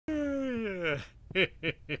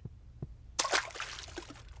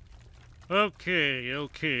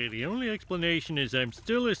Okay. The only explanation is I'm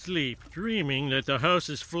still asleep, dreaming that the house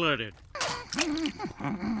is flooded.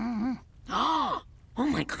 Oh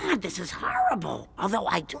my God, this is horrible. Although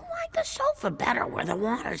I do like the sofa better where the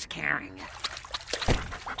water's carrying it.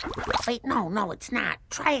 Wait, no, it's not.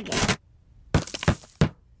 Try again.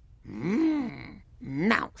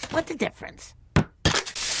 No, split the difference.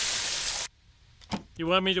 You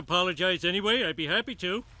want me to apologize anyway? I'd be happy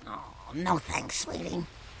to. Oh, no thanks, sweetie.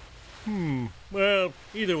 Well,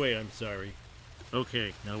 either way, I'm sorry.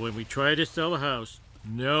 Okay, now when we try to sell a house,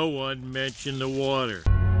 no one mention the water.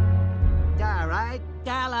 All right,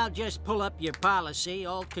 I'll just pull up your policy,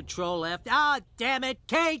 Alt Control F. Oh, damn it,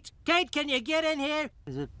 Kate! Kate, can you get in here?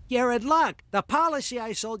 You're in luck. The policy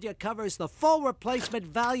I sold you covers the full replacement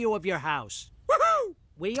value of your house. Woohoo!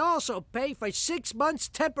 We also pay for 6 months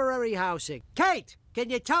temporary housing. Kate, can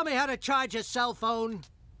you tell me how to charge a cell phone?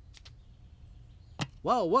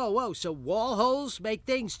 Whoa, so wall holes make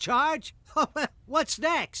things charge? What's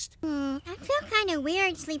next? I feel kind of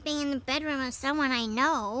weird sleeping in the bedroom of someone I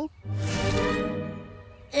know.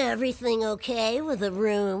 Everything okay with the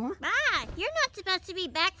room? Ah, you're not supposed to be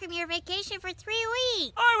back from your vacation for 3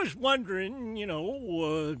 weeks. I was wondering,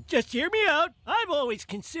 just hear me out. I've always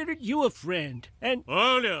considered you a friend. And...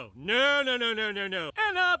 Oh, no.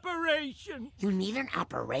 An operation. You need an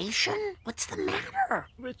operation? What's the matter?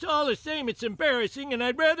 It's all the same. It's embarrassing, and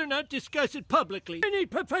I'd rather not discuss it publicly. I need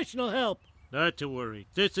professional help. Not to worry.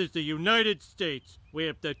 This is the United States. We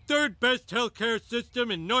have the 3rd best healthcare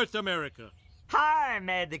system in North America. Hi,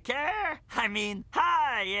 Medicare.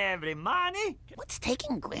 Hi, everybody. What's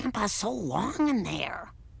taking Grandpa so long in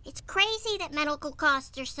there? It's crazy that medical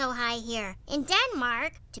costs are so high here. In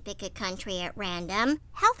Denmark, to pick a country at random,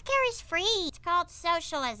 healthcare is free. It's called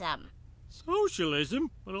socialism. Socialism?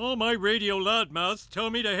 But all my radio loudmouths tell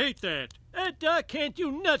me to hate that. That doc can't do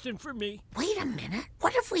nothing for me. Wait a minute.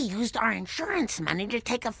 What if we used our insurance money to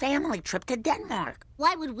take a family trip to Denmark?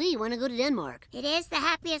 Why would we want to go to Denmark? It is the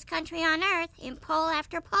happiest country on earth in poll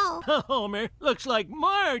after poll. Homer, looks like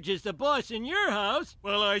Marge is the boss in your house.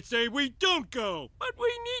 Well, I say we don't go. But we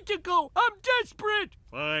need to go. I'm desperate.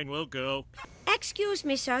 Fine, we'll go. Excuse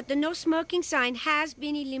me, sir. The no smoking sign has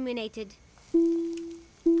been eliminated.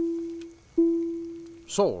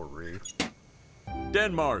 Sorry.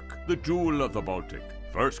 Denmark, the jewel of the Baltic.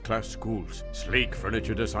 First-class schools, sleek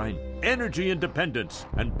furniture design, energy independence,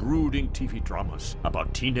 and brooding TV dramas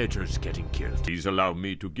about teenagers getting killed. Please allow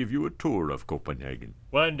me to give you a tour of Copenhagen.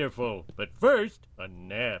 Wonderful. But first, a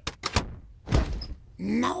nap.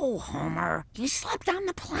 No, Homer. You slept on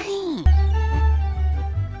the plane.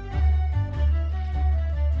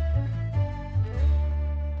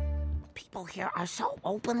 People here are so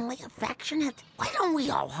openly affectionate. Why don't we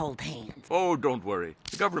all hold hands? Oh, don't worry.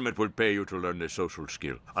 The government will pay you to learn this social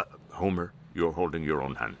skill. Homer, you're holding your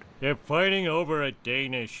own hand. They're fighting over a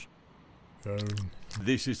Danish.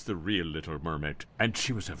 This is the real Little Mermaid, and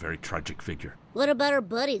she was a very tragic figure. What about her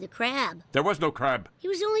buddy, the crab? There was no crab. He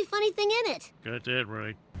was the only funny thing in it. Got that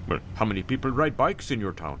right. Well, how many people ride bikes in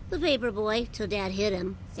your town? The paper boy, till Dad hit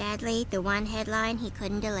him. Sadly, the one headline he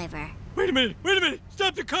couldn't deliver. Wait a minute!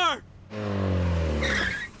 Stop the car!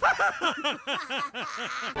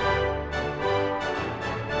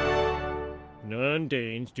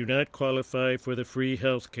 Non-Danes do not qualify for the free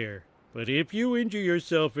health care. But if you injure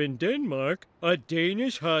yourself in Denmark, a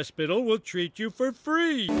Danish hospital will treat you for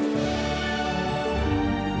free.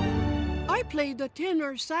 I played the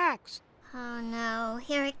tenor sax. Oh no,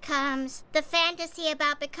 here it comes. The fantasy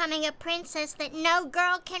about becoming a princess that no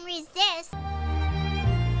girl can resist.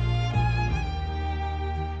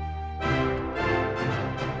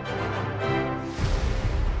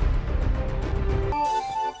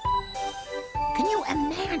 Can you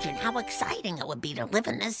imagine how exciting it would be to live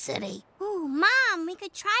in this city? Ooh, Mom, we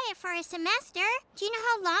could try it for a semester. Do you know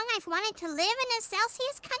how long I've wanted to live in a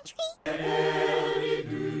Celsius country?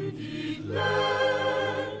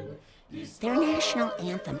 Their national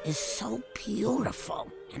anthem is so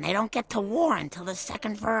beautiful, and they don't get to war until the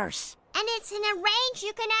second verse. And it's in a range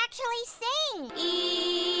you can actually sing.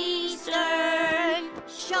 Eastern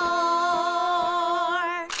Shore.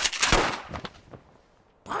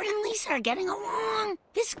 Bart and Lisa are getting along.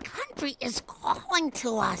 This country is calling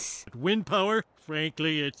to us. Wind power?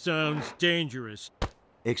 Frankly, it sounds dangerous.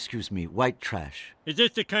 Excuse me, white trash. Is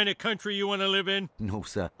this the kind of country you want to live in? No,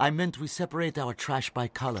 sir. I meant we separate our trash by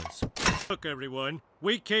colors. Look, everyone.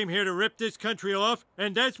 We came here to rip this country off,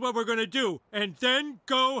 and that's what we're going to do. And then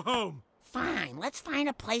go home. Fine, let's find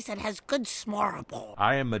a place that has good smorgasbord.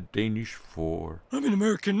 I am a Danish 4. I'm an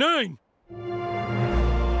American 9.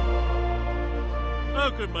 How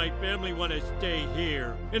could my family want to stay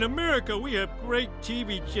here? In America, we have great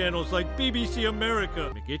TV channels like BBC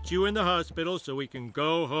America to get you in the hospital so we can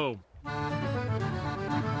go home.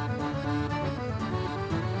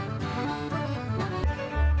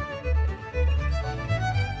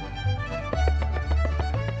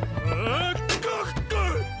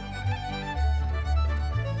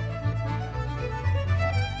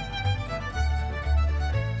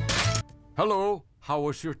 Hello, how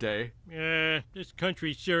was your day? This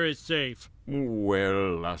country sure is safe.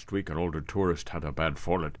 Well, last week an older tourist had a bad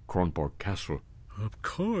fall at Kronborg Castle. Of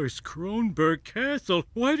course, Kronborg Castle.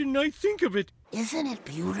 Why didn't I think of it? Isn't it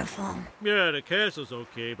beautiful? Yeah, the castle's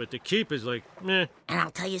okay, but the keep is like, meh. And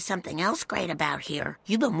I'll tell you something else great about here.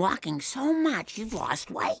 You've been walking so much, you've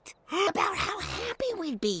lost weight. About how happy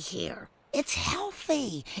we'd be here. It's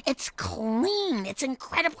healthy, it's clean, it's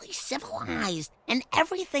incredibly civilized, and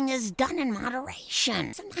everything is done in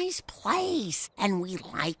moderation. It's a nice place, and we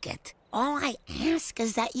like it. All I ask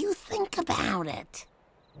is that you think about it.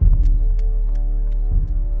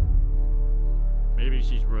 Maybe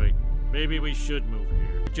she's right. Maybe we should move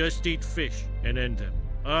here. Just eat fish and end them.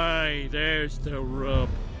 Aye, there's the rub.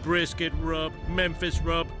 Brisket rub, Memphis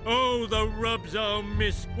rub. Oh, the rubs I'll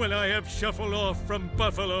miss when I have shuffled off from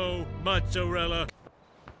Buffalo mozzarella.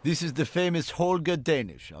 This is the famous Holger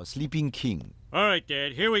Danish, our sleeping king. All right,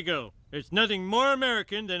 Dad, here we go. There's nothing more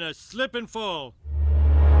American than a slip and fall.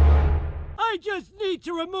 I just need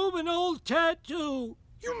to remove an old tattoo.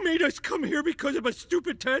 You made us come here because of a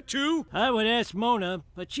stupid tattoo? I would ask Mona,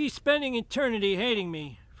 but she's spending eternity hating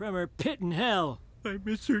me from her pit in hell. I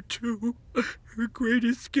miss her too. Her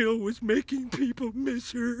greatest skill was making people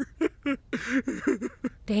miss her.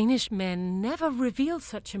 Danish men never reveal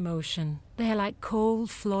such emotion. They're like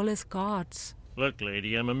cold, flawless gods. Look,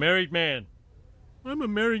 lady, I'm a married man. I'm a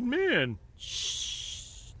married man.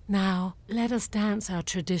 Shh. Now, let us dance our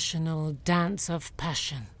traditional dance of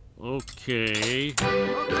passion. Okay.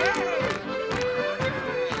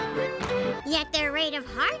 Yet their rate of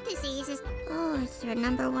heart disease is, it's their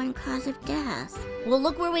 #1 cause of death. Well,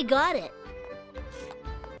 look where we got it.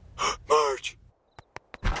 Marge!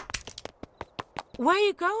 Where are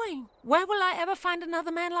you going? Where will I ever find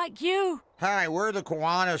another man like you? Hi, we're the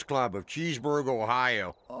Kiwanis Club of Cheeseburg,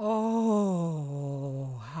 Ohio.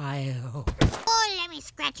 Oh, Ohio. Oh, let me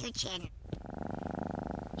scratch your chin.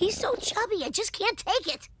 He's so chubby, I just can't take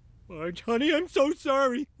it. Marge, honey, I'm so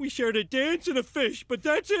sorry. We shared a dance and a fish, but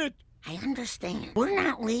that's it. I understand. We're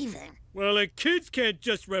not leaving. Well, the kids can't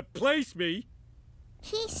just replace me.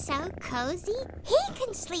 He's so cozy, he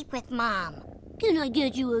can sleep with Mom. Can I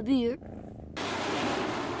get you a beer?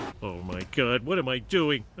 Oh, my God, what am I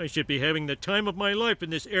doing? I should be having the time of my life in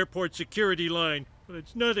this airport security line. But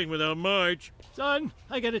it's nothing without Marge. Son,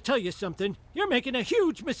 I gotta tell you something. You're making a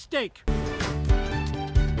huge mistake.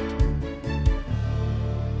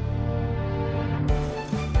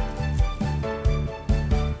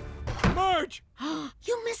 Marge!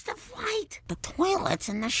 You missed the flight. The toilet's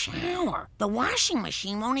in the shower. The washing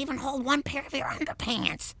machine won't even hold one pair of your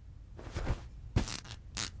underpants.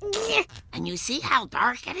 And you see how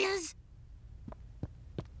dark it is?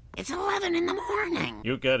 It's 11 in the morning.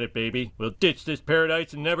 You got it, baby. We'll ditch this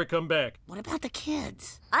paradise and never come back. What about the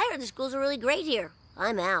kids? I heard the schools are really great here.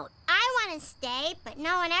 I'm out. I want to stay, but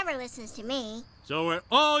no one ever listens to me. So we're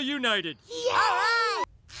all united. Yeah! All right!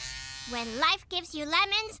 When life gives you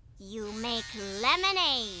lemons, you make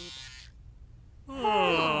lemonade.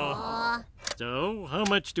 Aww. So, how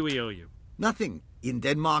much do we owe you? Nothing. In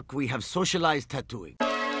Denmark, we have socialized tattooing.